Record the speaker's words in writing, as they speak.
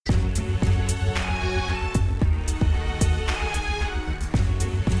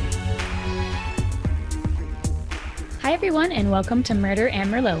Hi, everyone, and welcome to Murder and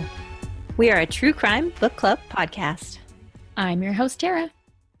Merlot. We are a true crime book club podcast. I'm your host, Tara.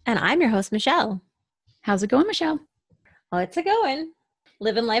 And I'm your host, Michelle. How's it going, Michelle? Oh, it's a-going.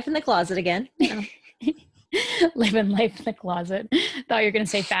 Living life in the closet again. You know. Living life in the closet. Thought you were going to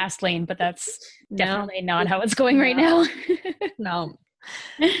say fast lane, but that's definitely not how it's going right now. No.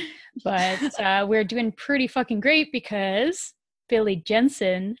 But we're doing pretty fucking great because Billy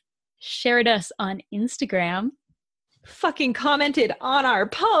Jensen shared us on Instagram. Fucking commented on our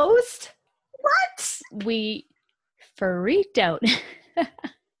post. What? We freaked out.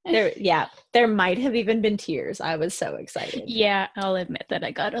 There might have even been tears. I was so excited. Yeah, I'll admit that I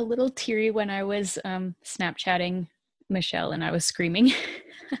got a little teary when I was Snapchatting Michelle and I was screaming.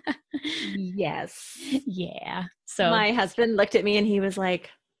 Yes. Yeah. So my husband looked at me and he was like,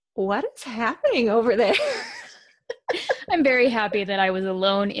 what is happening over there? I'm very happy that I was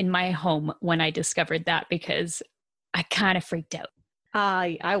alone in my home when I discovered that because I kind of freaked out.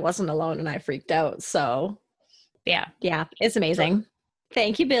 I wasn't alone and I freaked out. So yeah, it's amazing.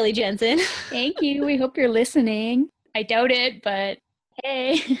 Thank you, Billy Jensen. Thank you. We hope you're listening. I doubt it, but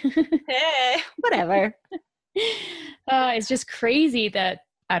hey. Hey, whatever. It's just crazy that,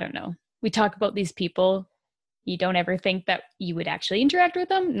 I don't know, we talk about these people. You don't ever think that you would actually interact with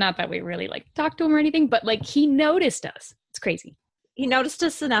them. Not that we really talk to him or anything, but he noticed us. It's crazy. He noticed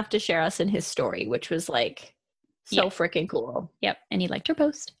us enough to share us in his story, which was so freaking cool. Yep. And he liked our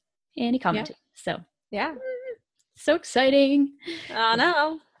post and he commented. Yep. So yeah. So exciting. I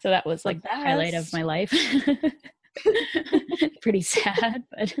know. So that was the highlight of my life. Pretty sad,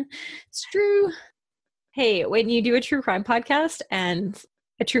 but it's true. Hey, when you do a true crime podcast and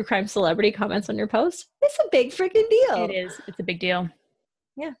a true crime celebrity comments on your post, it's a big freaking deal. It is. It's a big deal.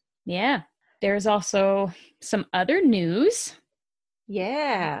 Yeah. Yeah. There's also some other news.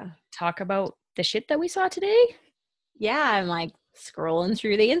 Yeah. Talk about the shit that we saw today. Yeah. I'm scrolling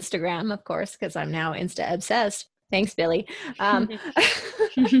through the Instagram, of course, because I'm now Insta obsessed. Thanks, Billy. And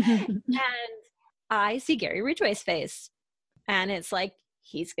I see Gary Ridgway's face. And it's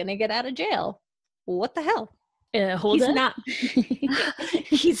he's going to get out of jail. What the hell? Hold on. Not.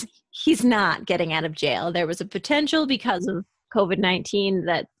 he's not getting out of jail. There was a potential because of COVID-19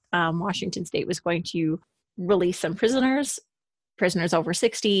 that Washington State was going to release some prisoners over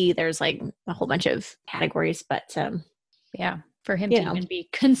 60. There's a whole bunch of categories, but yeah, for him to even be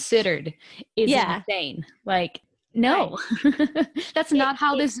considered is insane. No, right. That's not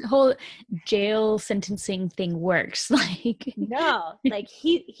how this whole jail sentencing thing works. No,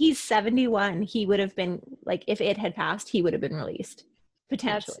 he's 71. He would have been if it had passed, he would have been released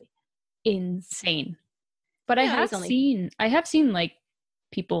potentially. That's insane. But I have seen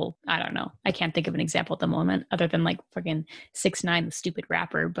people, I don't know. I can't think of an example at the moment other than fucking 6ix9ine, the stupid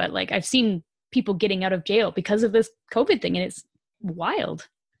rapper. But I've seen people getting out of jail because of this COVID thing, and it's wild.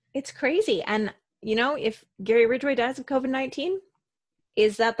 It's crazy. And if Gary Ridgway dies of COVID-19,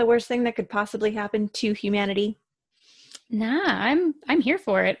 is that the worst thing that could possibly happen to humanity? Nah, I'm here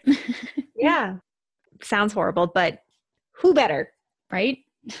for it. Yeah. Sounds horrible, but who better? Right?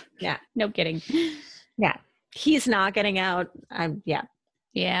 Yeah. No kidding. Yeah. He's not getting out. Yeah.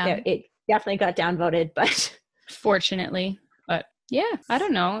 It definitely got downvoted, but fortunately. But yeah, I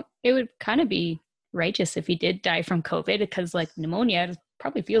don't know. It would kind of be righteous if he did die from COVID because pneumonia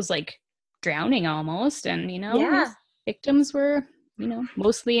probably feels like drowning almost, and his victims were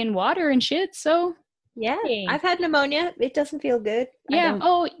mostly in water and shit, so hey. I've had pneumoniya. It doesn't feel good.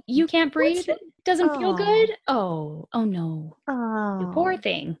 Oh, you can't breathe? It doesn't feel good? Oh no. You poor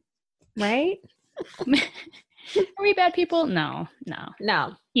thing. Right? Are we bad people? No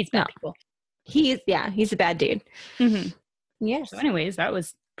he's bad people. He's a bad dude. Mm-hmm. Yes. So anyways, that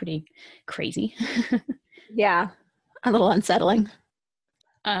was pretty crazy. Yeah, a little unsettling.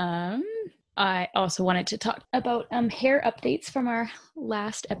 I also wanted to talk about hair updates from our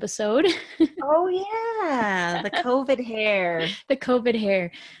last episode. Oh yeah, the COVID hair. The COVID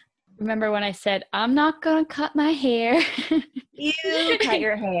hair. Remember when I said, I'm not going to cut my hair? You cut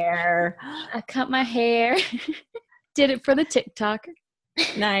your hair. I cut my hair. Did it for the TikTok.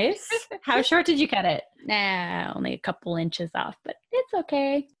 Nice. How short did you cut it? Nah, only a couple inches off, but it's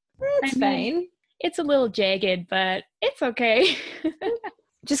okay. It's fine. It's a little jagged, but it's okay.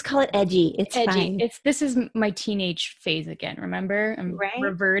 Just call it edgy. It's edgy. Fine. This is my teenage phase again. Remember? I'm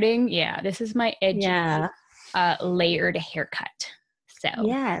reverting. Yeah, this is my edgy, layered haircut. So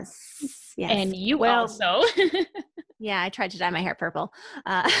yes. And you also. Yeah, I tried to dye my hair purple.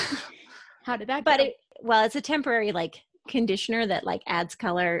 How did that go? But it's a temporary conditioner that adds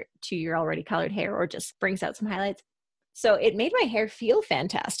color to your already colored hair or just brings out some highlights. So it made my hair feel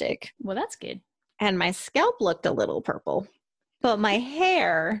fantastic. Well, that's good. and my scalp looked a little purple, but my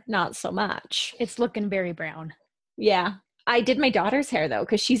hair, not so much. It's looking very brown. Yeah. I did my daughter's hair though,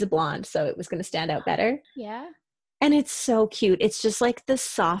 because she's a blonde, so it was going to stand out better. Yeah. And it's so cute. It's just like the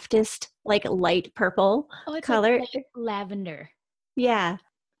softest, like light purple color. Like lavender. Yeah.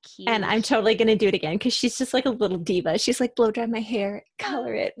 Cute. And I'm totally going to do it again because she's just like a little diva. She's like, blow dry my hair,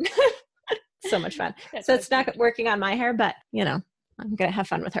 color it. So much fun. So it's not working on my hair, but you know, I'm going to have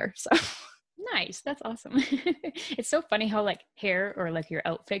fun with her. So nice. That's awesome. It's so funny how like hair or like your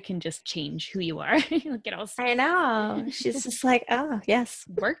outfit can just change who you are. Like it all. I know. She's just like, oh, yes.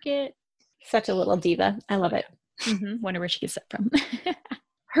 Work it. Such a little diva. I love it. Mm-hmm. Wonder where she gets that from.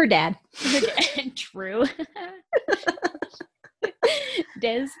 Her dad. True.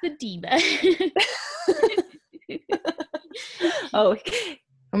 Des the diva. Oh,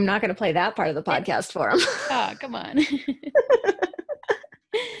 I'm not going to play that part of the podcast for him. Oh, come on.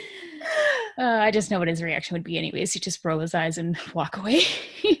 I just know what his reaction would be anyways. He'd just roll his eyes and walk away.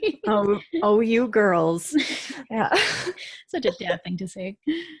 Oh, you girls. Yeah. Such a dad thing to say.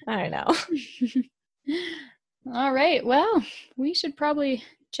 I know. All right. Well, we should probably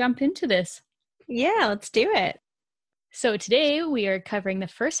jump into this. Yeah, let's do it. So today we are covering the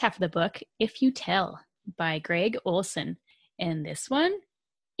first half of the book, If You Tell, by Gregg Olsen. And this one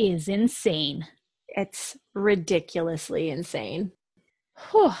is insane. It's ridiculously insane.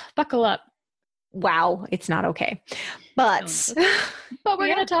 Whew, buckle up. Wow, it's not okay. But we're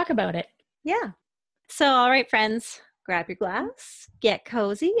going to talk about it. Yeah. So, all right, friends, grab your glass, get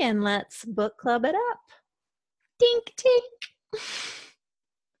cozy, and let's book club it up. Dink, tink.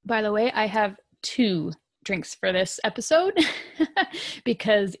 By the way, I have 2 drinks for this episode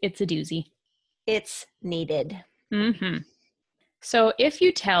because it's a doozy. It's needed. Mm-hmm. So If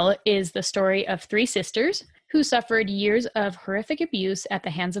You Tell is the story of 3 sisters who suffered years of horrific abuse at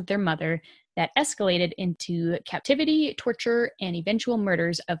the hands of their mother that escalated into captivity, torture, and eventual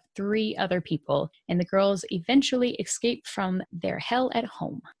murders of 3 other people. And the girls eventually escaped from their hell at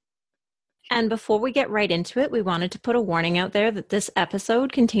home. And before we get right into it, we wanted to put a warning out there that this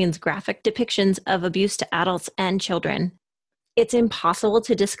episode contains graphic depictions of abuse to adults and children. It's impossible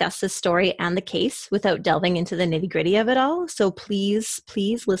to discuss this story and the case without delving into the nitty-gritty of it all, so please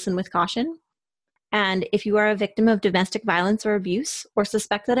listen with caution. And if you are a victim of domestic violence or abuse, or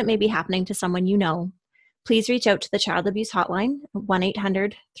suspect that it may be happening to someone you know, please reach out to the Child Abuse Hotline,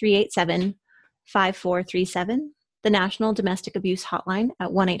 1-800-387-5437, the National Domestic Abuse Hotline at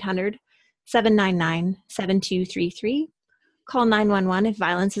 1-800-799-7233. Call 911 if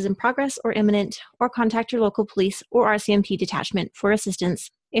violence is in progress or imminent, or contact your local police or RCMP detachment for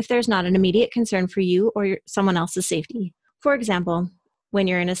assistance if there's not an immediate concern for you or someone else's safety. For example, when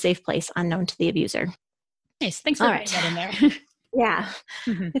you're in a safe place unknown to the abuser. Nice. Thanks for putting that in there. Yeah.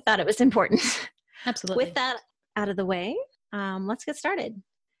 Mm-hmm. I thought it was important. Absolutely. With that out of the way, let's get started.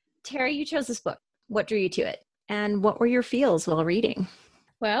 Tara, you chose this book. What drew you to it? And what were your feels while reading?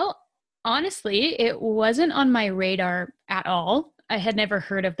 Well, honestly, it wasn't on my radar at all. I had never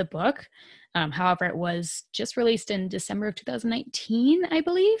heard of the book. However, it was just released in December of 2019, I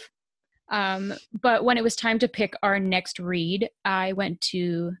believe. But when it was time to pick our next read, I went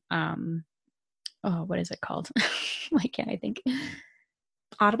to, what is it called? Why can't I think?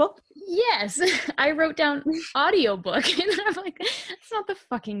 Audible? Yes. I wrote down audiobook and I'm like, that's not the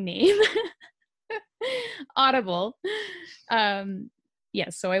fucking name. Audible.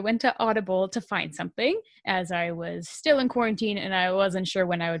 Yes, so I went to Audible to find something as I was still in quarantine and I wasn't sure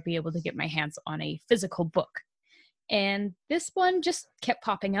when I would be able to get my hands on a physical book. And this one just kept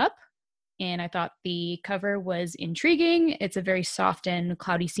popping up and I thought the cover was intriguing. It's a very soft and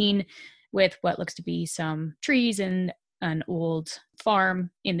cloudy scene with what looks to be some trees and an old farm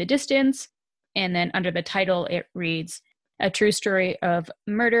in the distance. And then under the title, it reads, A True Story of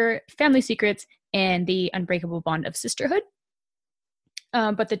Murder, Family Secrets, and the Unbreakable Bond of Sisterhood.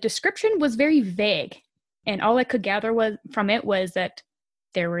 But the description was very vague, and all I could gather from it was that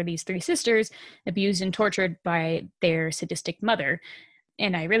there were these 3 sisters abused and tortured by their sadistic mother.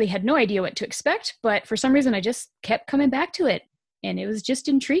 And I really had no idea what to expect, but for some reason I just kept coming back to it, and it was just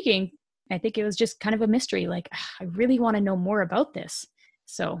intriguing. I think it was just kind of a mystery, like, I really want to know more about this.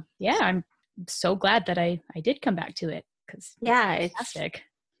 So yeah, I'm so glad that I did come back to it, because it's fantastic.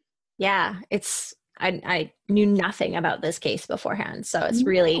 I knew nothing about this case beforehand, so it's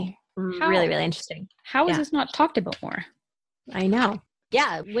really interesting. How is this not talked about more? I know.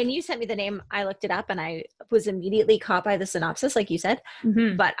 Yeah, when you sent me the name, I looked it up and I was immediately caught by the synopsis, like you said,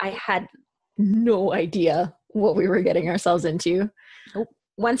 but I had no idea what we were getting ourselves into. Nope.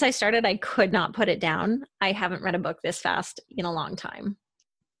 Once I started, I could not put it down. I haven't read a book this fast in a long time.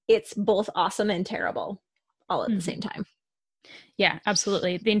 it's both awesome and terrible all at the same time. Yeah,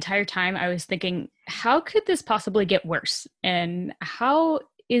 absolutely. The entire time I was thinking, how could this possibly get worse? And how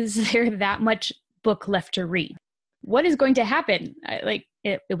is there that much book left to read? What is going to happen?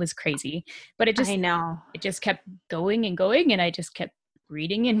 It was crazy, but it just kept going and going. And I just kept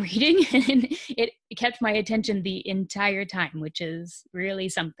reading and reading. And it kept my attention the entire time, which is really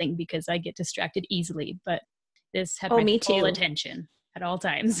something because I get distracted easily. But this had my full attention at all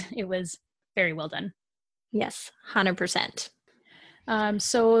times. It was very well done. Yes, 100%.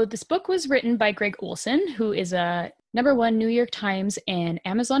 So this book was written by Greg Olson, who is a #1 New York Times and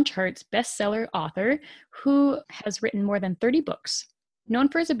Amazon charts bestseller author who has written more than 30 books. Known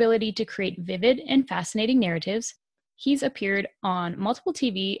for his ability to create vivid and fascinating narratives, he's appeared on multiple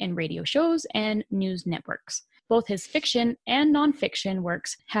TV and radio shows and news networks. Both his fiction and nonfiction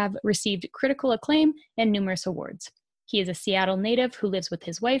works have received critical acclaim and numerous awards. He is a Seattle native who lives with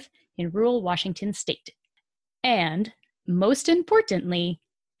his wife in rural Washington state. And most importantly,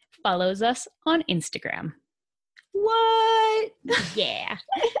 follows us on Instagram. What? Yeah.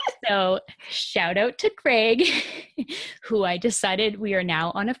 So shout out to Greg, who I decided we are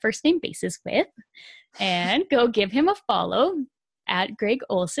now on a first name basis with, and go give him a follow at Greg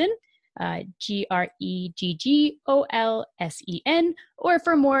Olson, GreggOlsen, or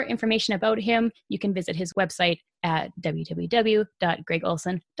for more information about him, you can visit his website at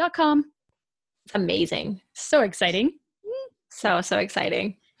www.gregolsen.com. Amazing. So exciting. So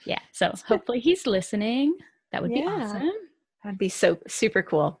exciting. Yeah. So hopefully he's listening. That would be awesome. That'd be so super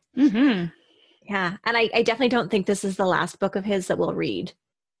cool. Mm-hmm. Yeah. And I definitely don't think this is the last book of his that we'll read.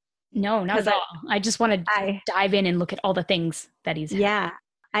 No, not at all. I just want to dive in and look at all the things that he's had. Yeah.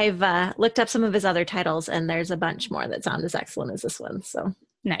 I've looked up some of his other titles and there's a bunch more that sound as excellent as this one. So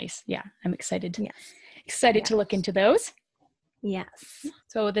nice. Yeah. I'm excited. Yes. Excited to look into those. Yes.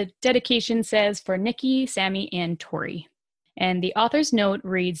 So the dedication says for Nikki, Sammy, and Tori. And the author's note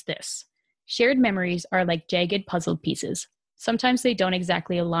reads this: shared memories are like jagged puzzle pieces. Sometimes they don't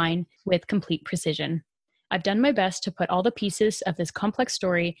exactly align with complete precision. I've done my best to put all the pieces of this complex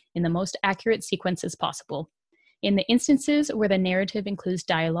story in the most accurate sequences possible. In the instances where the narrative includes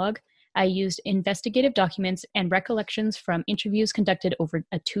dialogue, I used investigative documents and recollections from interviews conducted over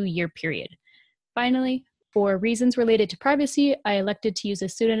a 2-year period. Finally, for reasons related to privacy, I elected to use a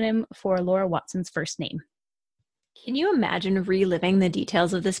pseudonym for Laura Watson's first name. Can you imagine reliving the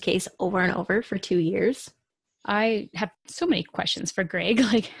details of this case over and over for 2 years? I have so many questions for Greg.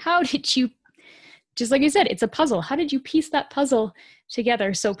 Like, how did you, just like you said, it's a puzzle. How did you piece that puzzle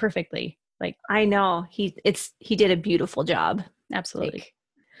together so perfectly? Like, I know he did a beautiful job. Absolutely.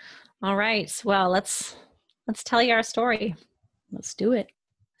 All right. Well, let's tell you our story. Let's do it.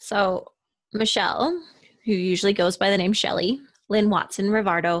 So Michelle, who usually goes by the name Shelley, Lynn Watson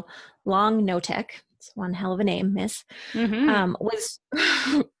Rivardo, Long Notek, it's one hell of a name, miss,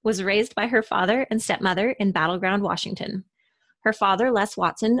 was raised by her father and stepmother in Battle Ground, Washington. Her father, Les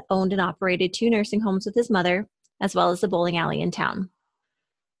Watson, owned and operated 2 nursing homes with his mother, as well as the bowling alley in town.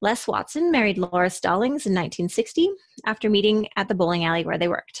 Les Watson married Laura Stallings in 1960 after meeting at the bowling alley where they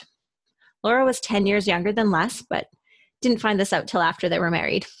worked. Laura was 10 years younger than Les, but didn't find this out till after they were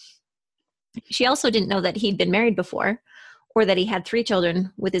married. She also didn't know that he'd been married before or that he had 3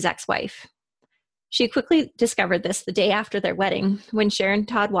 children with his ex-wife. She quickly discovered this the day after their wedding when Sharon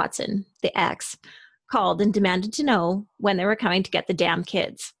Todd Watson, the ex, called and demanded to know when they were coming to get the damn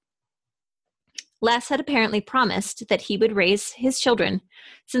kids. Les had apparently promised that he would raise his children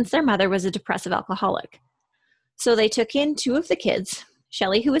since their mother was a depressive alcoholic. So they took in 2 of the kids,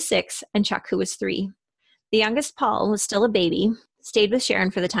 Shelley, who was 6, and Chuck, who was 3. The youngest, Paul, was still a baby, stayed with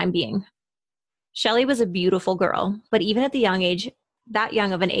Sharon for the time being. Shelley was a beautiful girl, but even at that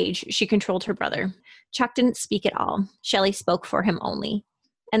young of an age, she controlled her brother. Chuck didn't speak at all. Shelley spoke for him only.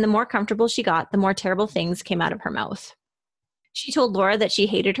 And the more comfortable she got, the more terrible things came out of her mouth. She told Laura that she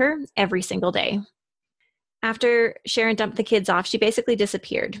hated her every single day. After Sharon dumped the kids off, she basically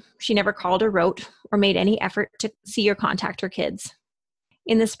disappeared. She never called or wrote or made any effort to see or contact her kids.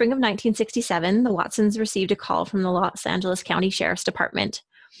 In the spring of 1967, the Watsons received a call from the Los Angeles County Sheriff's Department.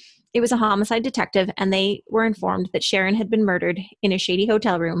 It was a homicide detective, and they were informed that Sharon had been murdered in a shady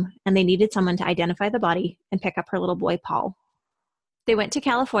hotel room, and they needed someone to identify the body and pick up her little boy, Paul. They went to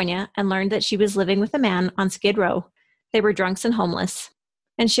California and learned that she was living with a man on Skid Row. They were drunks and homeless,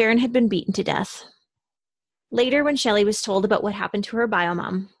 and Sharon had been beaten to death. Later, when Shelley was told about what happened to her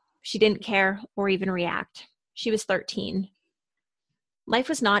biomom, she didn't care or even react. She was 13. Life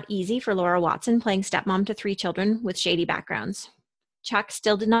was not easy for Laura Watson, playing stepmom to 3 children with shady backgrounds. Chuck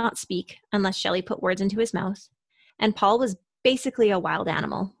still did not speak unless Shelley put words into his mouth, and Paul was basically a wild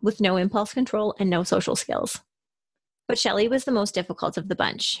animal with no impulse control and no social skills. But Shelley was the most difficult of the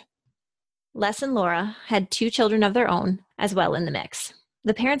bunch. Les and Laura had 2 children of their own as well in the mix.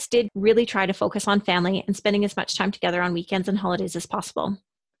 The parents did really try to focus on family and spending as much time together on weekends and holidays as possible.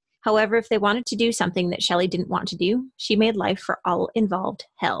 However, if they wanted to do something that Shelley didn't want to do, she made life for all involved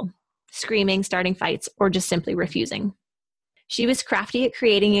hell, screaming, starting fights, or just simply refusing. She was crafty at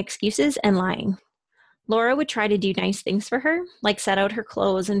creating excuses and lying. Laura would try to do nice things for her, like set out her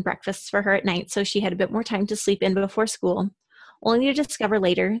clothes and breakfasts for her at night so she had a bit more time to sleep in before school, only to discover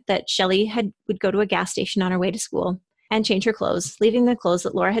later that Shelley would go to a gas station on her way to school and change her clothes, leaving the clothes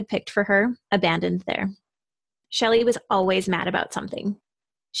that Laura had picked for her abandoned there. Shelley was always mad about something.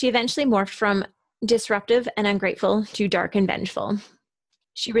 She eventually morphed from disruptive and ungrateful to dark and vengeful.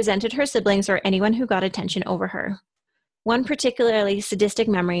 She resented her siblings or anyone who got attention over her. One particularly sadistic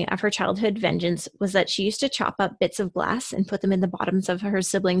memory of her childhood vengeance was that she used to chop up bits of glass and put them in the bottoms of her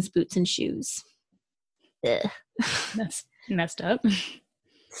siblings' boots and shoes. Ugh. That's messed up.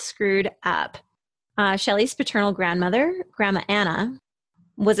 Screwed up. Shelley's paternal grandmother, Grandma Anna,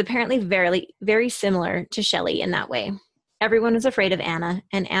 was apparently very, very similar to Shelley in that way. Everyone was afraid of Anna,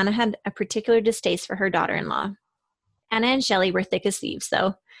 and Anna had a particular distaste for her daughter-in-law. Anna and Shelley were thick as thieves,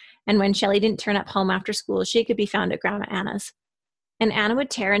 though, and when Shelley didn't turn up home after school, she could be found at Grandma Anna's. And Anna would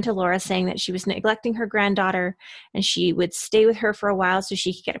tear into Laura, saying that she was neglecting her granddaughter, and she would stay with her for a while so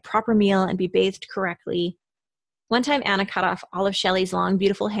she could get a proper meal and be bathed correctly. One time, Anna cut off all of Shelley's long,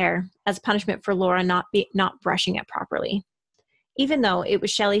 beautiful hair as punishment for Laura not brushing it properly, even though it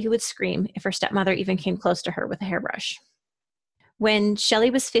was Shelley who would scream if her stepmother even came close to her with a hairbrush. When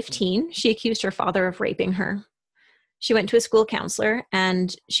Shelley was 15, she accused her father of raping her. She went to a school counselor,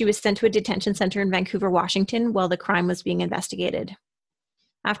 and she was sent to a detention center in Vancouver, Washington, while the crime was being investigated.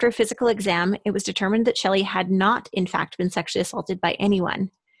 After a physical exam, it was determined that Shelley had not, in fact, been sexually assaulted by anyone.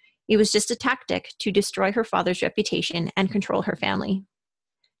 It was just a tactic to destroy her father's reputation and control her family.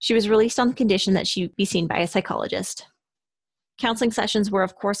 She was released on the condition that she be seen by a psychologist. Counseling sessions were,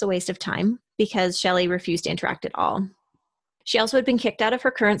 of course, a waste of time because Shelley refused to interact at all. She also had been kicked out of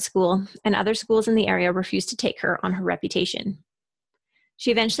her current school, and other schools in the area refused to take her on her reputation. She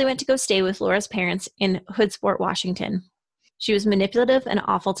eventually went to go stay with Laura's parents in Hoodsport, Washington. She was manipulative and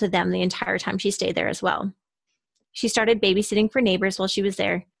awful to them the entire time she stayed there as well. She started babysitting for neighbors while she was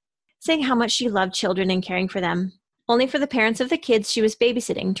there, saying how much she loved children and caring for them, only for the parents of the kids she was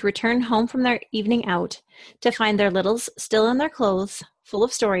babysitting to return home from their evening out to find their littles still in their clothes, full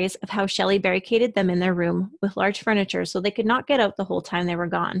of stories of how Shelley barricaded them in their room with large furniture so they could not get out the whole time they were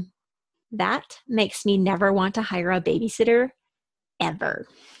gone. That makes me never want to hire a babysitter, ever.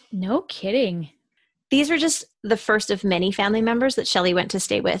 No kidding. These were just the first of many family members that Shelley went to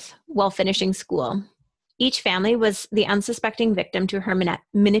stay with while finishing school. Each family was the unsuspecting victim to her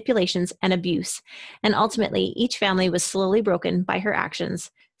manipulations and abuse, and ultimately each family was slowly broken by her actions,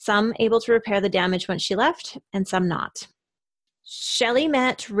 some able to repair the damage once she left, and some not. Shelley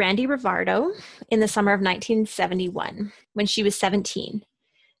met Randy Rivardo in the summer of 1971 when she was 17.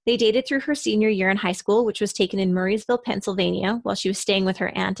 They dated through her senior year in high school, which was taken in Murrysville, Pennsylvania, while she was staying with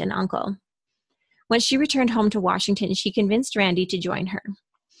her aunt and uncle. When she returned home to Washington, she convinced Randy to join her.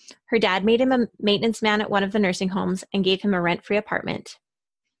 Her dad made him a maintenance man at one of the nursing homes and gave him a rent-free apartment.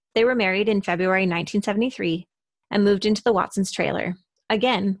 They were married in February 1973 and moved into the Watsons trailer,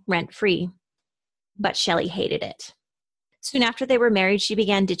 again rent-free. But Shelley hated it. Soon after they were married, she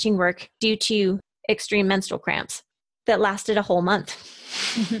began ditching work due to extreme menstrual cramps that lasted a whole month.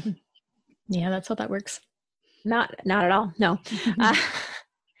 Yeah, that's how that works. Not at all, no.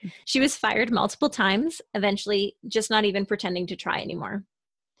 She was fired multiple times, eventually just not even pretending to try anymore.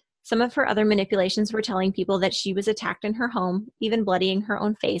 Some of her other manipulations were telling people that she was attacked in her home, even bloodying her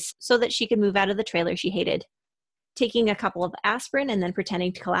own face, so that she could move out of the trailer she hated. Taking a couple of aspirin and then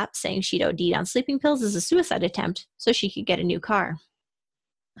pretending to collapse, saying she'd OD'd on sleeping pills as a suicide attempt so she could get a new car.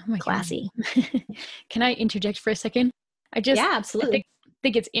 Oh my Classy. God. Can I interject for a second? Yeah, absolutely. I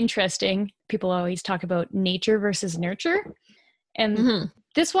think it's interesting. People always talk about nature versus nurture. And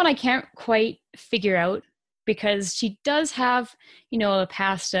this one I can't quite figure out because she does have, a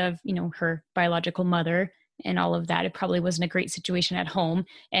past of, her biological mother and all of that. It probably wasn't a great situation at home.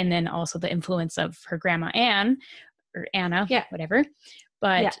 And then also the influence of her grandma Anne or Anna, whatever.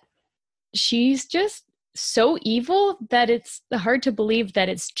 But she's just so evil that it's hard to believe that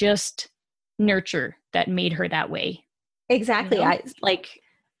it's just nurture that made her that way. Exactly. I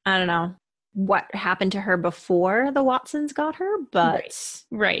don't know what happened to her before the Watsons got her, but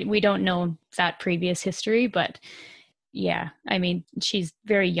right. We don't know that previous history, but yeah, I mean, she's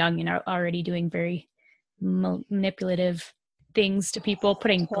very young and already doing very manipulative things to people,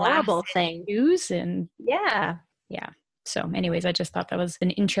 putting horrible glass thing. in shoes, and Yeah. So anyways, I just thought that was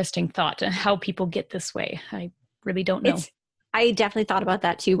an interesting thought, how people get this way. I really don't know. I definitely thought about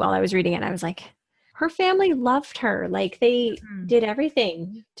that too while I was reading it. I was like, her family loved her. Like they did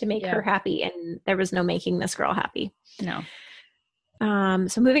everything to make her happy, and there was no making this girl happy. No.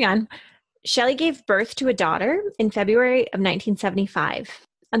 So moving on, Shelley gave birth to a daughter in February of 1975,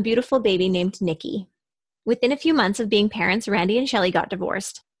 a beautiful baby named Nikki. Within a few months of being parents, Randy and Shelley got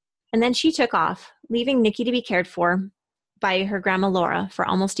divorced, and then she took off, leaving Nikki to be cared for by her grandma Laura for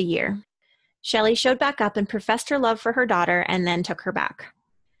almost a year. Shelley showed back up and professed her love for her daughter and then took her back.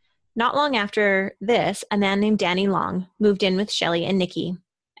 Not long after this, a man named Danny Long moved in with Shelley and Nikki,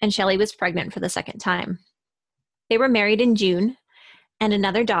 and Shelley was pregnant for the second time. They were married in June, and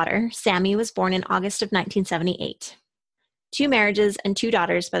another daughter, Sammy, was born in August of 1978. 2 marriages and 2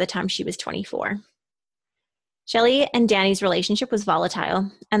 daughters by the time she was 24. Shelley and Danny's relationship was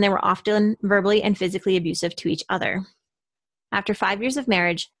volatile, and they were often verbally and physically abusive to each other. After 5 years of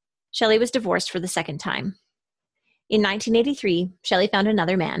marriage, Shelley was divorced for the second time. In 1983, Shelley found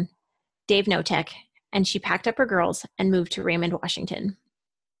another man, Dave Notek, and she packed up her girls and moved to Raymond, Washington.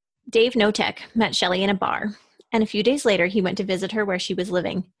 Dave Notek met Shelley in a bar, and a few days later he went to visit her where she was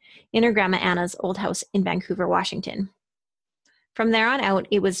living, in her grandma Anna's old house in Vancouver, Washington. From there on out,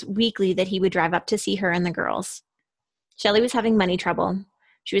 it was weekly that he would drive up to see her and the girls. Shelley was having money trouble.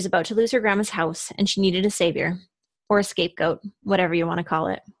 She was about to lose her grandma's house, and she needed a savior, or a scapegoat, whatever you want to call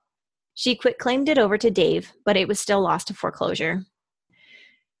it. She quit-claimed it over to Dave, but it was still lost to foreclosure.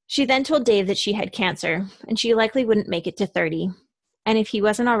 She then told Dave that she had cancer, and she likely wouldn't make it to 30. And if he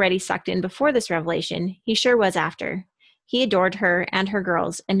wasn't already sucked in before this revelation, he sure was after. He adored her and her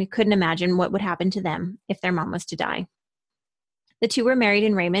girls, and he couldn't imagine what would happen to them if their mom was to die. The 2 were married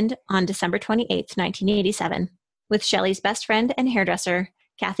in Raymond on December 28, 1987, with Shelley's best friend and hairdresser,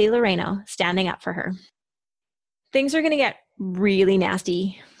 Kathy Loreno, standing up for her. Things are going to get really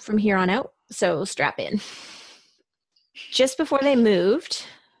nasty from here on out, so strap in. Just before they moved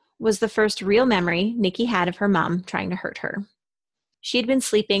was the first real memory Nikki had of her mom trying to hurt her. She had been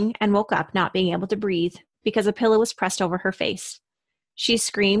sleeping and woke up not being able to breathe because a pillow was pressed over her face. She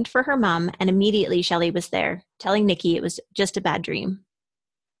screamed for her mom, and immediately Shelley was there, telling Nikki it was just a bad dream.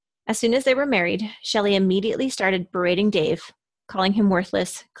 As soon as they were married, Shelley immediately started berating Dave, calling him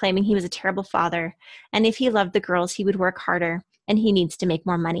worthless, claiming he was a terrible father, and if he loved the girls, he would work harder, and he needs to make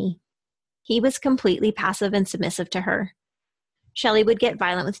more money. He was completely passive and submissive to her. Shelley would get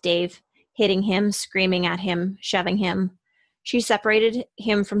violent with Dave, hitting him, screaming at him, shoving him. She separated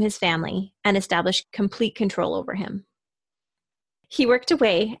him from his family and established complete control over him. He worked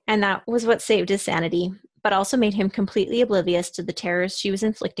away, and that was what saved his sanity, but also made him completely oblivious to the terrors she was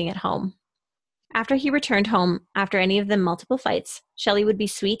inflicting at home. After he returned home, after any of the multiple fights, Shelley would be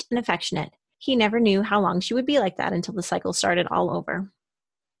sweet and affectionate. He never knew how long she would be like that until the cycle started all over.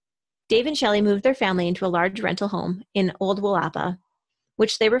 Dave and Shelley moved their family into a large rental home in Old Willapa,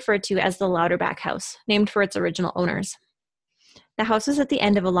 which they referred to as the Louderback House, named for its original owners. The house was at the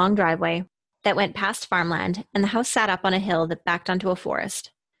end of a long driveway that went past farmland, and the house sat up on a hill that backed onto a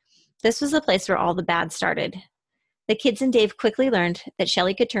forest. This was the place where all the bad started. The kids and Dave quickly learned that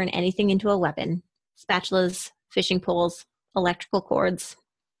Shelley could turn anything into a weapon: spatulas, fishing poles, electrical cords,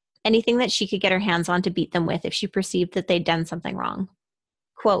 anything that she could get her hands on to beat them with if she perceived that they'd done something wrong.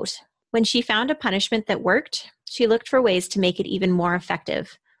 Quote, when she found a punishment that worked, she looked for ways to make it even more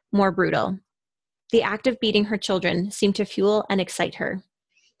effective, more brutal. The act of beating her children seemed to fuel and excite her.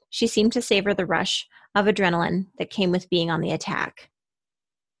 She seemed to savor the rush of adrenaline that came with being on the attack.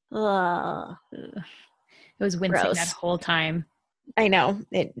 Ugh. It was wincing Gross. That whole time. I know.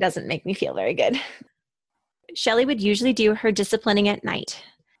 It doesn't make me feel very good. Shelley would usually do her disciplining at night.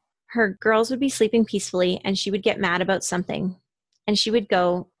 Her girls would be sleeping peacefully, and she would get mad about something, and she would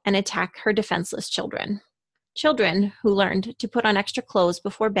go and attack her defenseless children. Children who learned to put on extra clothes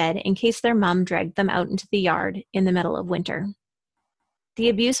before bed in case their mom dragged them out into the yard in the middle of winter. The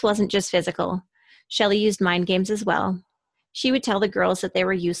abuse wasn't just physical. Shelley used mind games as well. She would tell the girls that they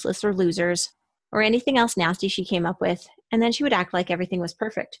were useless or losers, or anything else nasty she came up with, and then she would act like everything was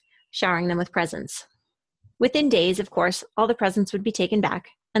perfect, showering them with presents. Within days, of course, all the presents would be taken back,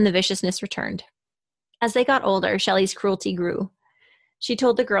 and the viciousness returned. As they got older, Shelley's cruelty grew. She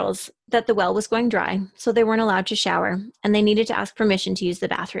told the girls that the well was going dry, so they weren't allowed to shower, and they needed to ask permission to use the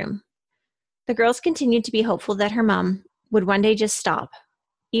bathroom. The girls continued to be hopeful that her mom would one day just stop,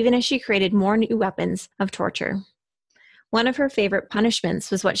 even as she created more new weapons of torture. One of her favorite punishments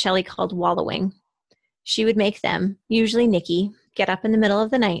was what Shelley called wallowing. She would make them, usually Nikki, get up in the middle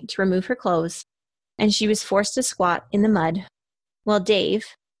of the night to remove her clothes, and she was forced to squat in the mud Well, Dave,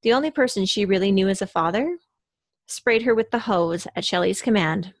 the only person she really knew as a father, sprayed her with the hose at Shelley's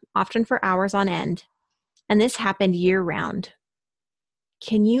command, often for hours on end. And this happened year-round.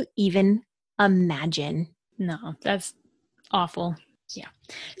 Can you even imagine? No, that's awful. Yeah,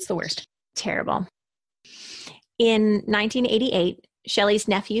 it's the worst. Terrible. In 1988, Shelley's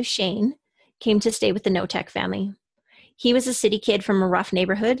nephew, Shane, came to stay with the Notek family. He was a city kid from a rough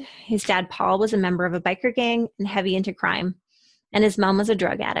neighborhood. His dad, Paul, was a member of a biker gang and heavy into crime, and his mom was a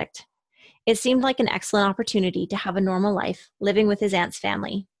drug addict. It seemed like an excellent opportunity to have a normal life living with his aunt's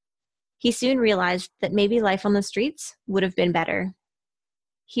family. He soon realized that maybe life on the streets would have been better.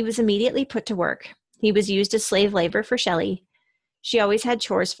 He was immediately put to work. He was used as slave labor for Shelley. She always had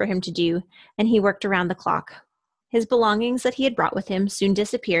chores for him to do, and he worked around the clock. His belongings that he had brought with him soon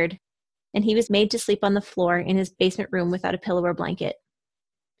disappeared, and he was made to sleep on the floor in his basement room without a pillow or blanket.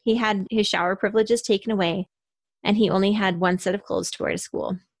 He had his shower privileges taken away, and he only had one set of clothes to wear to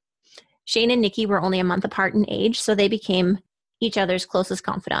school. Shane and Nikki were only a month apart in age, so they became each other's closest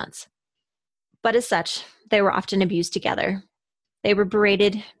confidants. But as such, they were often abused together. They were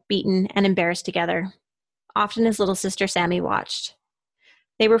berated, beaten, and embarrassed together. Often his little sister Sammy watched.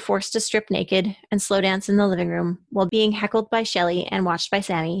 They were forced to strip naked and slow dance in the living room while being heckled by Shelley and watched by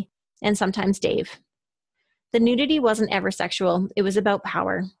Sammy, and sometimes Dave. The nudity wasn't ever sexual, it was about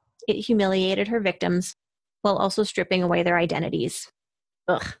power. It humiliated her victims while also stripping away their identities.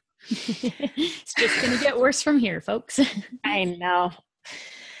 Ugh. It's just going to get worse from here, folks. I know.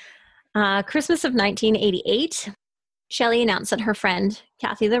 Christmas of 1988, Shelley announced that her friend,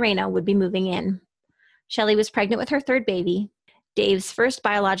 Kathy Lorena, would be moving in. Shelley was pregnant with her third baby, Dave's first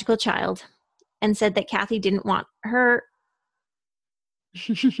biological child, and said that Kathy didn't want her.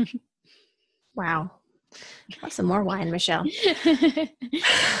 Wow. Have some more wine, Michelle.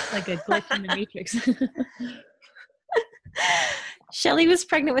 Like a glitch in the Matrix. Shelley was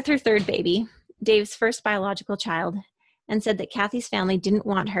pregnant with her third baby, Dave's first biological child, and said that Kathy's family didn't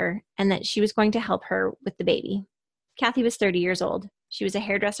want her and that she was going to help her with the baby. Kathy was 30 years old. She was a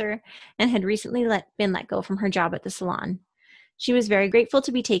hairdresser and had recently been let go from her job at the salon. She was very grateful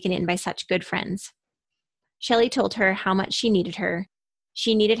to be taken in by such good friends. Shelley told her how much she needed her.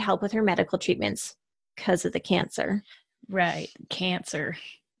 She needed help with her medical treatments because of the cancer. Right, cancer.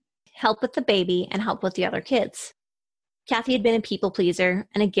 Help with the baby and help with the other kids. Kathy had been a people pleaser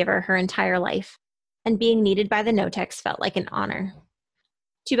and a giver her entire life, and being needed by the Noteks felt like an honor.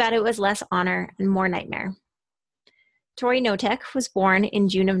 Too bad it was less honor and more nightmare. Tori Notek was born in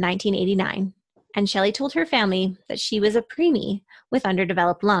June of 1989, and Shelley told her family that she was a preemie with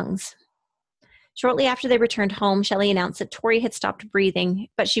underdeveloped lungs. Shortly after they returned home, Shelley announced that Tori had stopped breathing,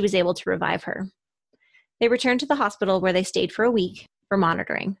 but she was able to revive her. They returned to the hospital where they stayed for a week for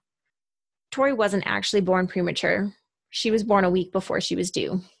monitoring. Tori wasn't actually born premature. She was born a week before she was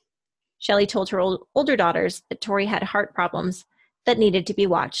due. Shelley told her older daughters that Tori had heart problems that needed to be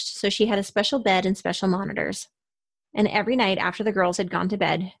watched, so she had a special bed and special monitors. And every night after the girls had gone to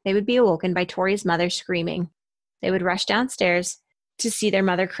bed, they would be awoken by Tori's mother screaming. They would rush downstairs to see their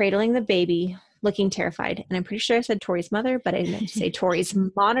mother cradling the baby, looking terrified. And I'm pretty sure I said Tori's mother, but I meant to say Tori's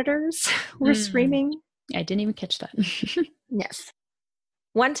monitors were screaming. I didn't even catch that. Yes.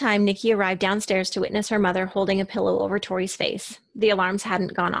 One time, Nikki arrived downstairs to witness her mother holding a pillow over Tori's face. The alarms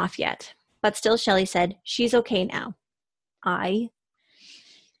hadn't gone off yet. But still, Shelley said, "She's okay now." I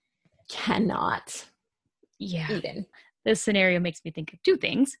cannot. Yeah. Even. This scenario makes me think of two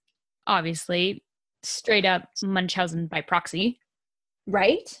things. Obviously, straight up Munchausen by proxy.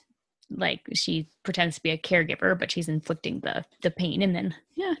 Right? Like, she pretends to be a caregiver, but she's inflicting the pain. And then,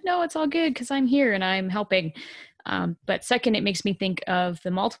 yeah, no, it's all good because I'm here and I'm helping. But second, it makes me think of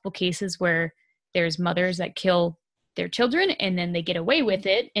the multiple cases where there's mothers that kill their children and then they get away with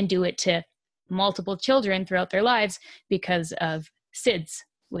it and do it to multiple children throughout their lives because of SIDS,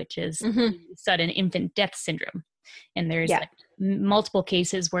 which is sudden infant death syndrome. And there's like multiple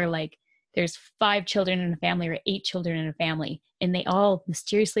cases where like there's 5 children in a family or 8 children in a family, and they all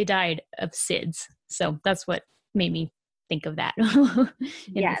mysteriously died of SIDS. So that's what made me think of that in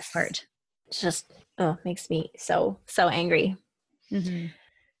this part. It's just, makes me so angry. Mm-hmm.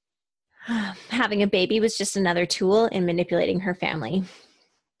 Having a baby was just another tool in manipulating her family.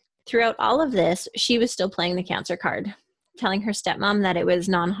 Throughout all of this, she was still playing the cancer card, telling her stepmom that it was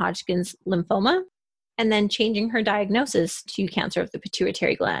non-Hodgkin's lymphoma, and then changing her diagnosis to cancer of the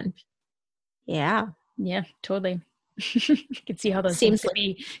pituitary gland. Yeah. Yeah, totally. You can see how those seems to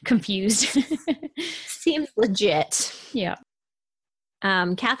be confused. Seems legit. Yeah.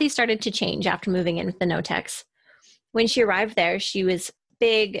 Kathy started to change after moving in with the Noteks. When she arrived there, she was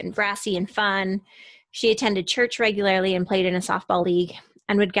big and brassy and fun. She attended church regularly and played in a softball league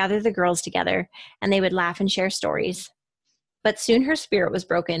and would gather the girls together, and they would laugh and share stories. But soon her spirit was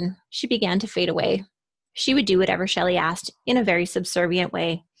broken. She began to fade away. She would do whatever Shelley asked in a very subservient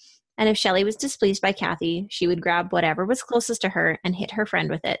way. And if Shelley was displeased by Kathy, she would grab whatever was closest to her and hit her friend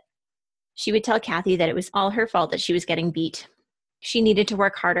with it. She would tell Kathy that it was all her fault that she was getting beat. She needed to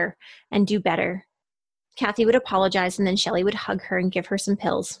work harder and do better. Kathy would apologize, and then Shelley would hug her and give her some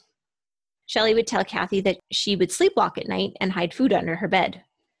pills. Shelley would tell Kathy that she would sleepwalk at night and hide food under her bed.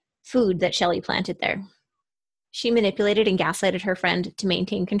 Food that Shelley planted there. She manipulated and gaslighted her friend to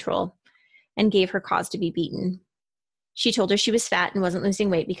maintain control and gave her cause to be beaten. She told her she was fat and wasn't losing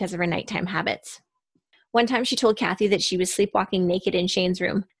weight because of her nighttime habits. One time she told Kathy that she was sleepwalking naked in Shane's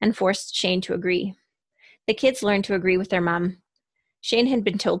room and forced Shane to agree. The kids learned to agree with their mom. Shane had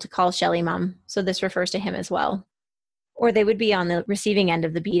been told to call Shelley mom, so this refers to him as well. Or they would be on the receiving end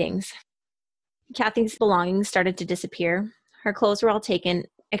of the beatings. Kathy's belongings started to disappear. Her clothes were all taken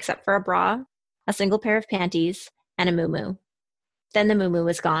except for a bra, a single pair of panties, and a muumuu. Then the muumuu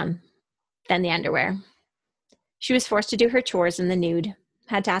was gone. Then the underwear. She was forced to do her chores in the nude,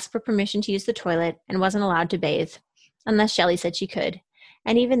 had to ask for permission to use the toilet, and wasn't allowed to bathe, unless Shelley said she could.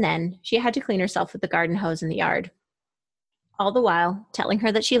 And even then, she had to clean herself with the garden hose in the yard. All the while, telling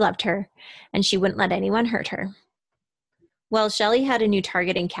her that she loved her, and she wouldn't let anyone hurt her. While Shelley had a new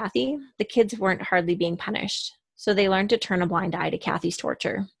target in Kathy, the kids weren't hardly being punished, so they learned to turn a blind eye to Kathy's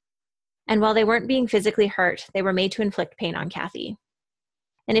torture. And while they weren't being physically hurt, they were made to inflict pain on Kathy.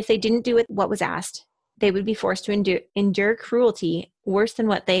 And if they didn't do what was asked, they would be forced to endure cruelty worse than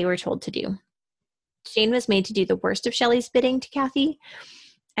what they were told to do. Shane was made to do the worst of Shelley's bidding to Kathy,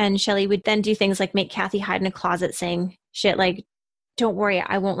 and Shelley would then do things like make Kathy hide in a closet saying shit like, "Don't worry,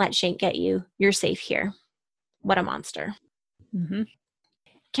 I won't let Shane get you. You're safe here." What a monster. Mm-hmm.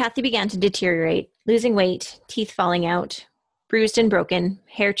 Kathy began to deteriorate, losing weight, teeth falling out, bruised and broken,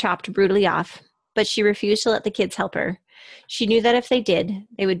 hair chopped brutally off, but she refused to let the kids help her. She knew that if they did,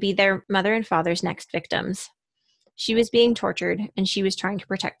 they would be their mother and father's next victims. She was being tortured, and she was trying to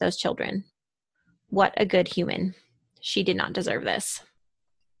protect those children. What a good human. She did not deserve this.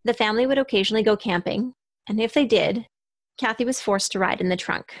 The family would occasionally go camping, and if they did, Kathy was forced to ride in the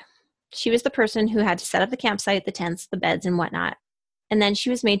trunk. She was the person who had to set up the campsite, the tents, the beds, and whatnot, and then she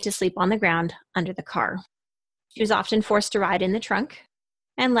was made to sleep on the ground under the car. She was often forced to ride in the trunk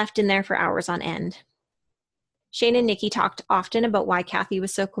and left in there for hours on end. Shane and Nikki talked often about why Kathy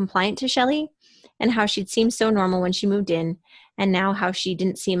was so compliant to Shelley and how she'd seemed so normal when she moved in, and now how she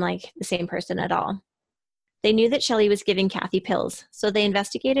didn't seem like the same person at all. They knew that Shelley was giving Kathy pills, so they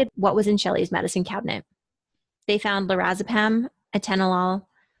investigated what was in Shelley's medicine cabinet. They found lorazepam, atenolol,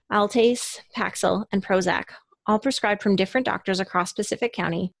 Altace, Paxil, and Prozac, all prescribed from different doctors across Pacific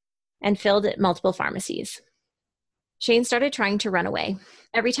County and filled at multiple pharmacies. Shane started trying to run away.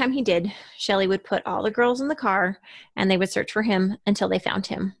 Every time he did, Shelley would put all the girls in the car, and they would search for him until they found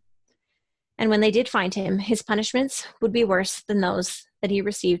him. And when they did find him, his punishments would be worse than those that he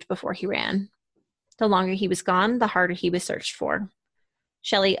received before he ran. The longer he was gone, the harder he was searched for.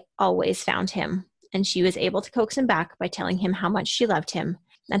 Shelley always found him, and she was able to coax him back by telling him how much she loved him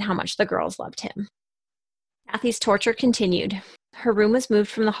and how much the girls loved him. Kathy's torture continued. Her room was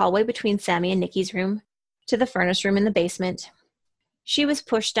moved from the hallway between Sammy and Nikki's room to the furnace room in the basement. She was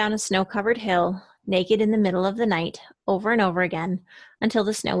pushed down a snow-covered hill, naked in the middle of the night, over and over again, until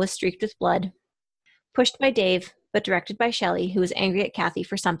the snow was streaked with blood. Pushed by Dave, but directed by Shelley, who was angry at Kathy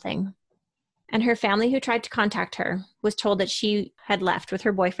for something. And her family, who tried to contact her, was told that she had left with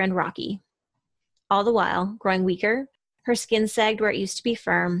her boyfriend, Rocky. All the while, growing weaker, her skin sagged where it used to be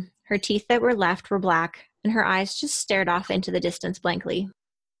firm, her teeth that were left were black, and her eyes just stared off into the distance blankly.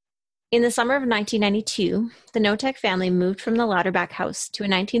 In the summer of 1992, the Notek family moved from the Lauterbach house to a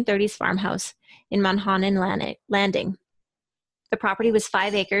 1930s farmhouse in Manhattan Landing. The property was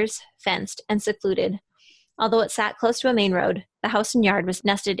 5 acres, fenced, and secluded. Although it sat close to a main road, the house and yard was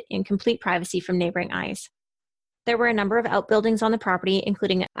nested in complete privacy from neighboring eyes. There were a number of outbuildings on the property,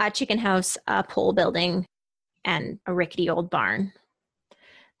 including a chicken house, a pole building, and a rickety old barn.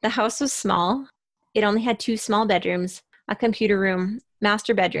 The house was small. It only had 2 small bedrooms, a computer room,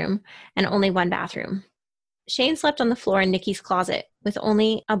 master bedroom, and only 1 bathroom. Shane slept on the floor in Nikki's closet with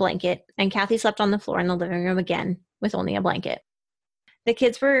only a blanket, and Kathy slept on the floor in the living room again with only a blanket. The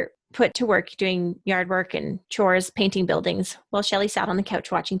kids were put to work doing yard work and chores, painting buildings, while Shelley sat on the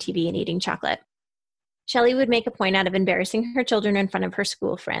couch watching TV and eating chocolate. Shelley would make a point out of embarrassing her children in front of her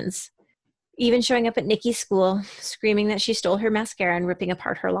school friends, even showing up at Nikki's school, screaming that she stole her mascara and ripping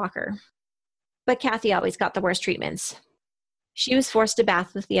apart her locker. But Kathy always got the worst treatments. She was forced to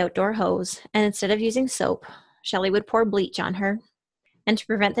bath with the outdoor hose, and instead of using soap, Shelley would pour bleach on her. And to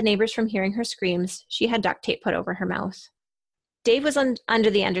prevent the neighbors from hearing her screams, she had duct tape put over her mouth. Dave was under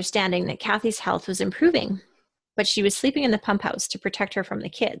the understanding that Kathy's health was improving, but she was sleeping in the pump house to protect her from the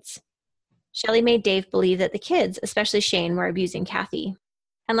kids. Shelley made Dave believe that the kids, especially Shane, were abusing Kathy.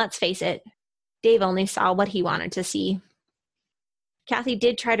 And let's face it, Dave only saw what he wanted to see. Kathy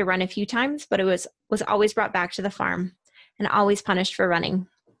did try to run a few times, but it was always brought back to the farm and always punished for running.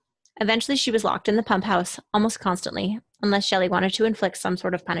 Eventually, she was locked in the pump house almost constantly, unless Shelley wanted to inflict some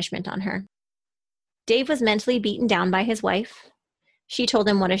sort of punishment on her. Dave was mentally beaten down by his wife. She told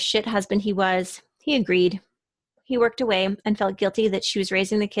him what a shit husband he was. He agreed. He worked away and felt guilty that she was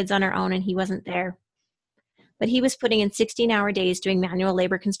raising the kids on her own and he wasn't there. But he was putting in 16-hour days doing manual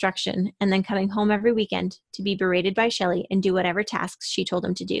labor construction and then coming home every weekend to be berated by Shelley and do whatever tasks she told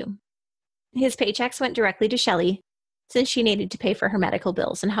him to do. His paychecks went directly to Shelley since she needed to pay for her medical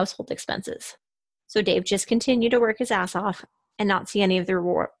bills and household expenses. So Dave just continued to work his ass off and not see any of the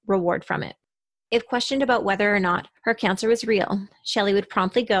reward from it. If questioned about whether or not her cancer was real, Shelley would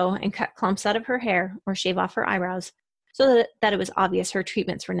promptly go and cut clumps out of her hair or shave off her eyebrows so that it was obvious her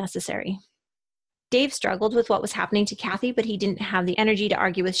treatments were necessary. Dave struggled with what was happening to Kathy, but he didn't have the energy to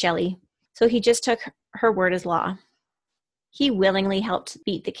argue with Shelley, so he just took her word as law. He willingly helped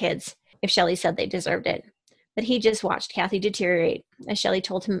beat the kids if Shelley said they deserved it, but he just watched Kathy deteriorate as Shelley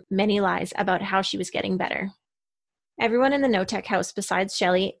told him many lies about how she was getting better. Everyone in the no-tech house besides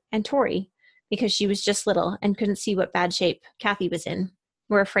Shelley and Tori, because she was just little and couldn't see what bad shape Kathy was in,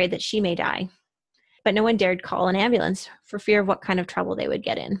 were afraid that she may die. But no one dared call an ambulance for fear of what kind of trouble they would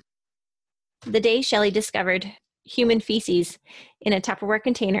get in. The day Shelley discovered human feces in a Tupperware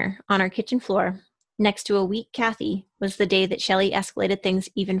container on our kitchen floor next to a weak Kathy was the day that Shelley escalated things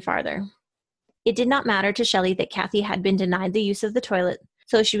even farther. It did not matter to Shelley that Kathy had been denied the use of the toilet,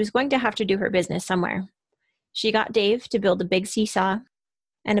 so she was going to have to do her business somewhere. She got Dave to build a big seesaw,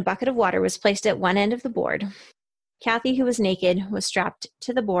 and a bucket of water was placed at one end of the board. Kathy, who was naked, was strapped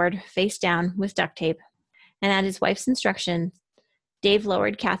to the board face down with duct tape, and at his wife's instruction, Dave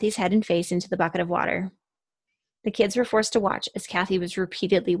lowered Kathy's head and face into the bucket of water. The kids were forced to watch as Kathy was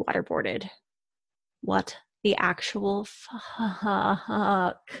repeatedly waterboarded. What the actual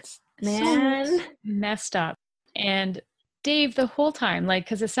fuck, man? So messed up. And Dave, the whole time,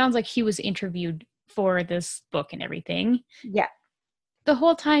 because it sounds like he was interviewed for this book and everything. Yeah. The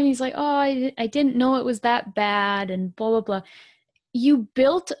whole time he's like, oh, I didn't know it was that bad and blah, blah, blah. You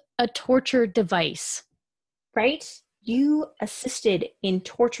built a torture device. Right? You assisted in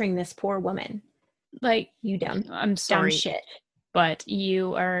torturing this poor woman. You I'm sorry, dumb shit. But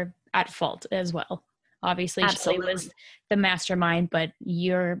you are at fault as well. Obviously, Shelley was the mastermind, but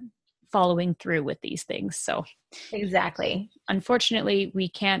you're following through with these things. So exactly. Unfortunately, we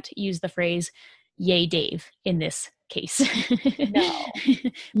can't use the phrase "Yay, Dave" in this case.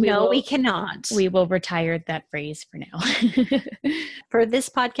 No, we cannot. We will retire that phrase for now. For this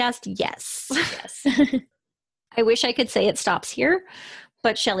podcast, yes. Yes. I wish I could say it stops here,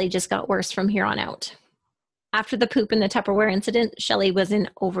 but Shelley just got worse from here on out. After the poop in the Tupperware incident, Shelley was in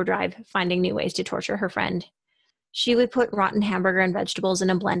overdrive, finding new ways to torture her friend. She would put rotten hamburger and vegetables in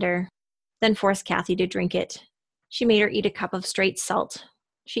a blender, then force Kathy to drink it. She made her eat a cup of straight salt.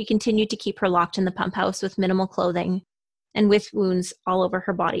 She continued to keep her locked in the pump house with minimal clothing and with wounds all over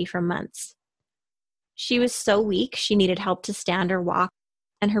her body for months. She was so weak she needed help to stand or walk,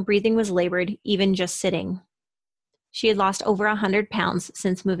 and her breathing was labored even just sitting. She had lost over 100 pounds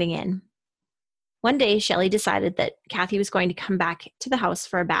since moving in. One day, Shelley decided that Kathy was going to come back to the house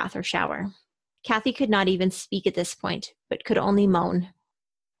for a bath or shower. Kathy could not even speak at this point, but could only moan.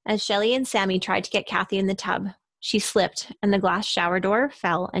 As Shelley and Sammy tried to get Kathy in the tub, she slipped and the glass shower door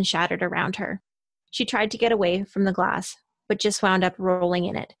fell and shattered around her. She tried to get away from the glass, but just wound up rolling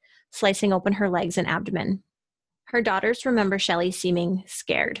in it, slicing open her legs and abdomen. Her daughters remember Shelley seeming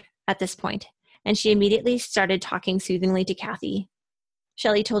scared at this point, and she immediately started talking soothingly to Kathy.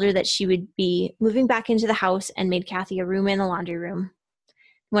 Shelley told her that she would be moving back into the house and made Kathy a room in the laundry room.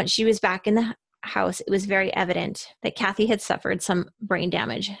 Once she was back in the house, it was very evident that Kathy had suffered some brain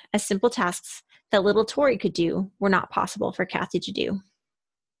damage, as simple tasks that little Tori could do were not possible for Kathy to do.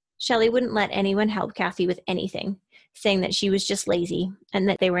 Shelley wouldn't let anyone help Kathy with anything, saying that she was just lazy and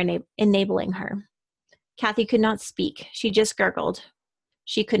that they were enabling her. Kathy could not speak. She just gurgled.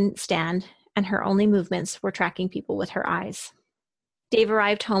 She couldn't stand, and her only movements were tracking people with her eyes. Dave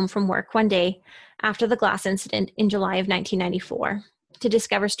arrived home from work one day after the glass incident in July of 1994 to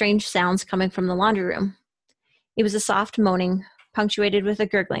discover strange sounds coming from the laundry room. It was a soft moaning, punctuated with a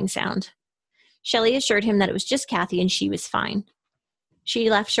gurgling sound. Shelley assured him that it was just Kathy and she was fine. She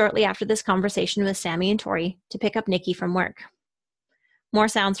left shortly after this conversation with Sammy and Tori to pick up Nikki from work. More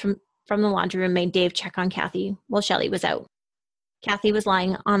sounds from the laundry room made Dave check on Kathy while Shelley was out. Kathy was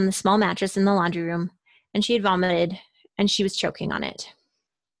lying on the small mattress in the laundry room, and she had vomited, and she was choking on it.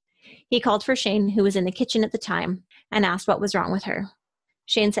 He called for Shane, who was in the kitchen at the time, and asked what was wrong with her.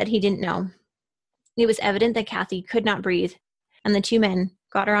 Shane said he didn't know. It was evident that Kathy could not breathe, and the two men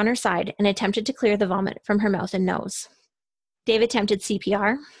got her on her side and attempted to clear the vomit from her mouth and nose. Dave attempted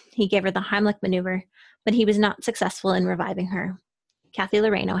CPR. He gave her the Heimlich maneuver, but he was not successful in reviving her. Kathy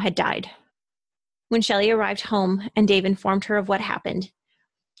Loreno had died. When Shelley arrived home and Dave informed her of what happened,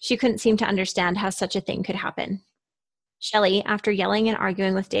 she couldn't seem to understand how such a thing could happen. Shelley, after yelling and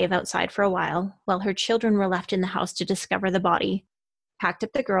arguing with Dave outside for a while her children were left in the house to discover the body, packed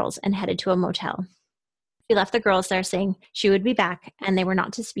up the girls and headed to a motel. She left the girls there saying she would be back and they were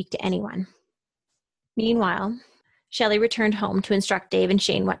not to speak to anyone. Meanwhile, Shelley returned home to instruct Dave and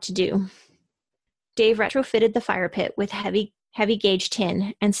Shane what to do. Dave retrofitted the fire pit with heavy gauge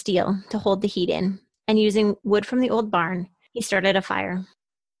tin and steel to hold the heat in, and using wood from the old barn, he started a fire.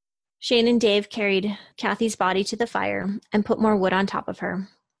 Shane and Dave carried Kathy's body to the fire and put more wood on top of her.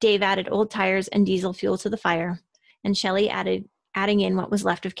 Dave added old tires and diesel fuel to the fire, and Shelley adding in what was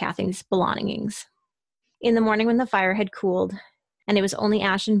left of Kathy's belongings. In the morning when the fire had cooled and it was only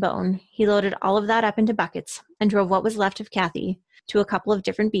ash and bone, he loaded all of that up into buckets and drove what was left of Kathy to a couple of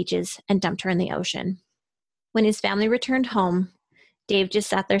different beaches and dumped her in the ocean. When his family returned home, Dave just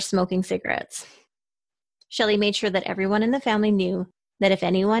sat there smoking cigarettes. Shelley made sure that everyone in the family knew that if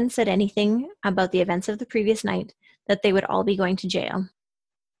anyone said anything about the events of the previous night, that they would all be going to jail.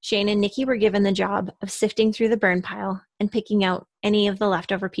 Shane and Nikki were given the job of sifting through the burn pile and picking out any of the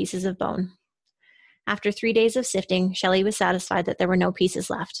leftover pieces of bone. After 3 days of sifting, Shelley was satisfied that there were no pieces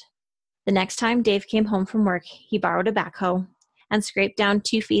left. The next time Dave came home from work, he borrowed a backhoe and scraped down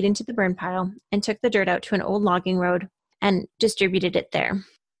 2 feet into the burn pile and took the dirt out to an old logging road and distributed it there.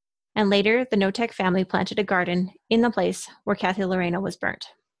 And later, the Notek family planted a garden in the place where Kathy Loreno was burnt.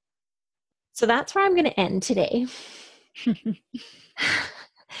 So that's where I'm going to end today.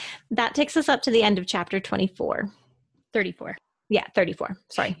 That takes us up to the end of chapter 24. 34. Yeah, 34.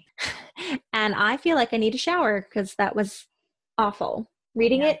 Sorry. And I feel like I need a shower because that was awful.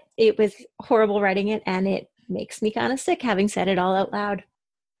 Reading it was horrible writing it, and it makes me kind of sick having said it all out loud.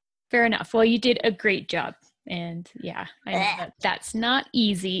 Fair enough. Well, you did a great job. And yeah, I know that's not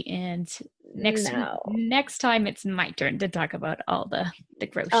easy. And next time it's my turn to talk about all the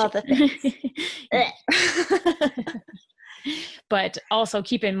gross shit. The things. But also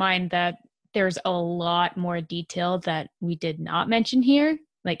keep in mind that there's a lot more detail that we did not mention here.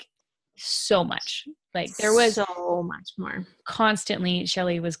 Like so much. Like there was so much more. Constantly,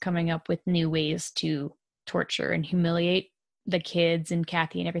 Shelley was coming up with new ways to torture and humiliate the kids and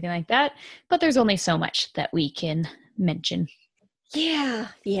Kathy and everything like that. But there's only so much that we can mention. Yeah.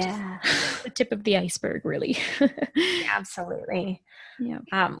 The tip of the iceberg, really. Absolutely.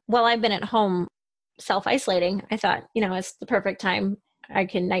 Yeah. Well, I've been at home self-isolating. I thought, it's the perfect time I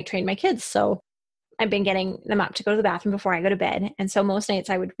can night train my kids. So I've been getting them up to go to the bathroom before I go to bed. And so most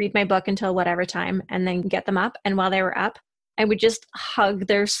nights I would read my book until whatever time and then get them up. And while they were up, I would just hug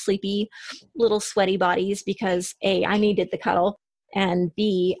their sleepy little sweaty bodies because A, I needed the cuddle, and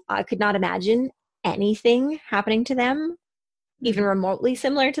B, I could not imagine anything happening to them even remotely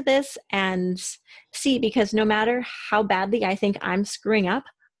similar to this, and C, because no matter how badly I think I'm screwing up,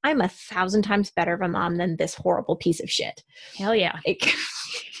 I'm 1,000 times better of a mom than this horrible piece of shit. Hell yeah.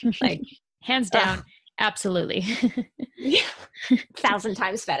 Like hands down, absolutely. 1,000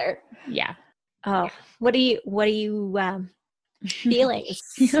 times better. Yeah. Oh, what are you feelings?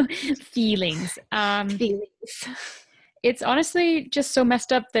 Feelings. It's honestly just so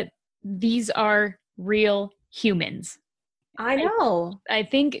messed up that these are real humans. I know. I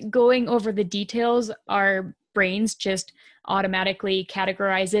think going over the details, our brains just automatically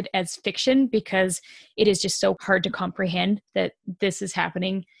categorize it as fiction because it is just so hard to comprehend that this is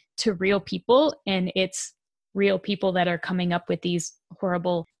happening to real people, and it's real people that are coming up with these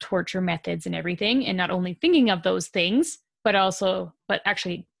horrible torture methods and everything, and not only thinking of those things, but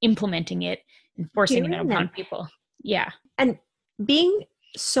actually implementing it and forcing it upon people. Yeah. And being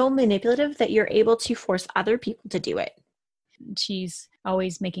so manipulative that you're able to force other people to do it. She's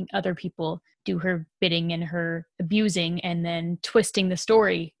always making other people do her bidding and her abusing, and then twisting the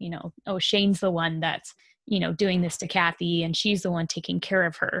story, Shane's the one that's, doing this to Kathy, and she's the one taking care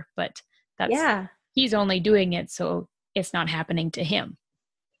of her, but he's only doing it so it's not happening to him.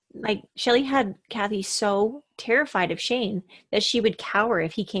 Like Shelley had Kathy so terrified of Shane that she would cower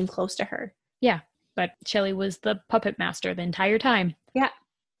if he came close to her. Yeah. But Shelley was the puppet master the entire time. Yeah.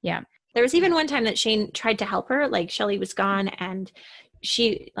 Yeah. There was even one time that Shane tried to help her. Like Shelley was gone and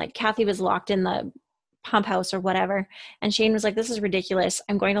Kathy was locked in the pump house or whatever. And Shane was like, this is ridiculous.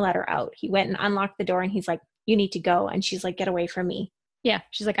 I'm going to let her out. He went and unlocked the door and he's like, you need to go. And she's like, get away from me. Yeah.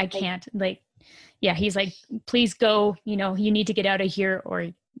 She's like, I can't. Like, yeah. He's like, please go. You know, you need to get out of here or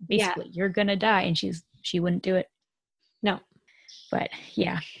basically you're going to die. And she wouldn't do it. No. But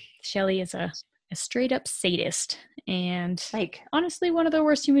yeah, Shelley is a straight up sadist and like honestly one of the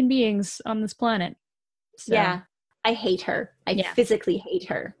worst human beings on this planet. So, yeah. I hate her. I physically hate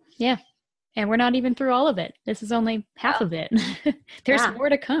her. Yeah. And we're not even through all of it. This is only half of it. There's more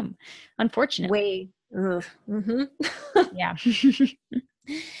to come, unfortunately. Mm-hmm. Yeah.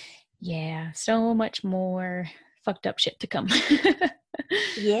 Yeah. So much more fucked up shit to come.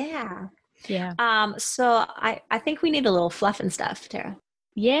 Yeah. Yeah. So I think we need a little fluff and stuff, Tara.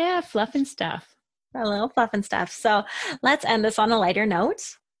 Yeah. Fluff and stuff. A little fluff and stuff. So let's end this on a lighter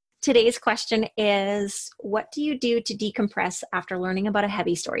note. Today's question is, what do you do to decompress after learning about a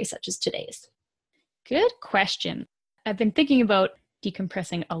heavy story such as today's? Good question. I've been thinking about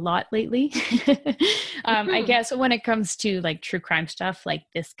decompressing a lot lately. I guess when it comes to like true crime stuff, like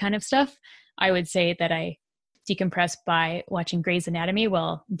this kind of stuff, I would say that I decompress by watching Grey's Anatomy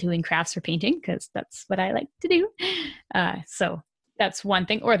while doing crafts or painting, because that's what I like to do. So that's one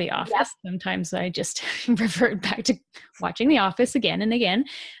thing, or The Office. Yep. Sometimes I just revert back to watching The Office again and again.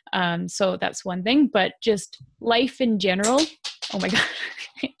 So that's one thing, but just life in general. Oh my God,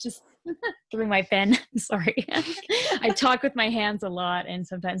 I just threw my pen. Sorry. I talk with my hands a lot and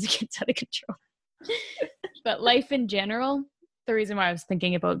sometimes it gets out of control. But life in general, the reason why I was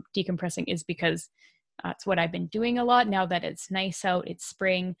thinking about decompressing is because it's what I've been doing a lot now that it's nice out, it's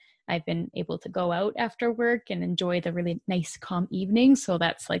spring. I've been able to go out after work and enjoy the really nice, calm evening. So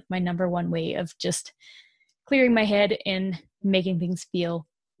that's like my number one way of just clearing my head and making things feel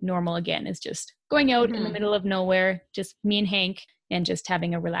normal again, is just going out in the middle of nowhere, just me and Hank, and just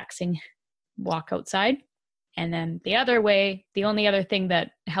having a relaxing walk outside. And then the other way, the only other thing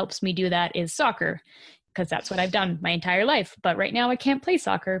that helps me do that is soccer, because that's what I've done my entire life. But right now I can't play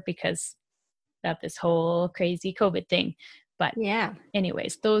soccer because of this whole crazy COVID thing. But yeah,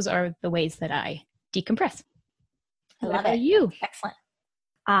 anyways, those are the ways that I decompress. I love it. You? Excellent.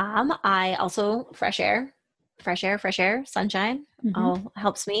 I also fresh air, sunshine, all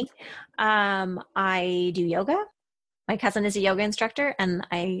helps me. I do yoga. My cousin is a yoga instructor and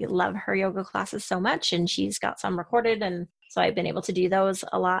I love her yoga classes so much, and she's got some recorded, and so I've been able to do those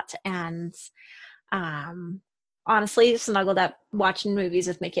a lot. And honestly, snuggled up watching movies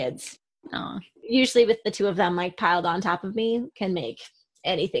with my kids. Usually with the two of them like piled on top of me can make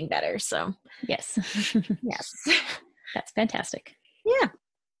anything better. So yes. Yes. That's fantastic. Yeah.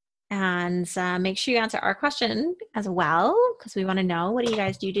 And make sure you answer our question as well, because we want to know, what do you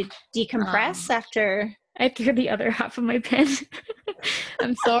guys do to decompress after... I threw the other half of my pen.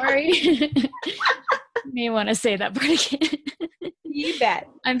 I'm sorry. You may want to say that part again. You bet.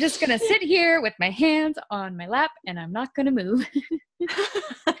 I'm just going to sit here with my hands on my lap and I'm not going to move.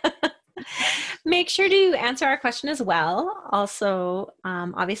 Make sure to answer our question as well. Also,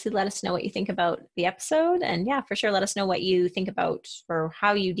 obviously let us know what you think about the episode. And yeah, for sure, let us know what you think about or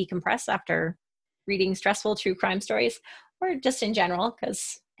how you decompress after reading stressful true crime stories, or just in general,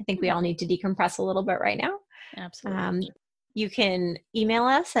 because I think we all need to decompress a little bit right now. Absolutely. You can email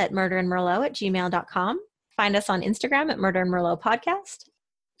us at murderandmerlot@gmail.com. Find us on Instagram at Murder and Merlot Podcast,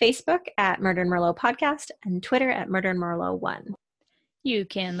 Facebook at Murder and Merlot Podcast, and Twitter at Murder and Merlot 1. You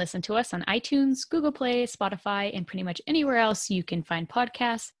can listen to us on iTunes, Google Play, Spotify, and pretty much anywhere else you can find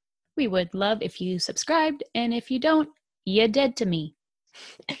podcasts. We would love if you subscribed, and if you don't, you're dead to me.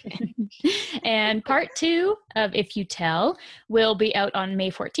 And part 2 of If You Tell will be out on May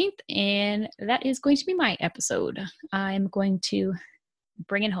 14th, and that is going to be my episode. I'm going to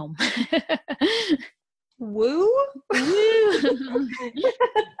bring it home. Woo! Woo!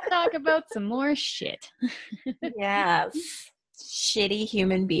 Talk about some more shit. Yes. Shitty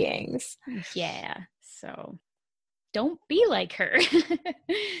human beings. Yeah. So don't be like her.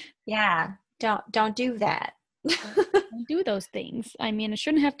 Yeah. Don't do that. Don't do those things. I mean, I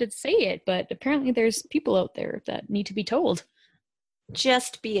shouldn't have to say it, but apparently there's people out there that need to be told.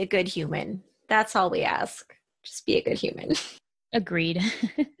 Just be a good human. That's all we ask. Just be a good human. Agreed.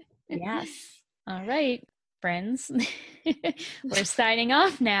 Yes. All right, friends. We're signing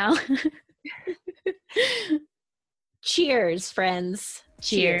off now. Cheers, friends.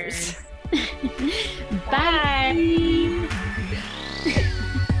 Cheers. Bye.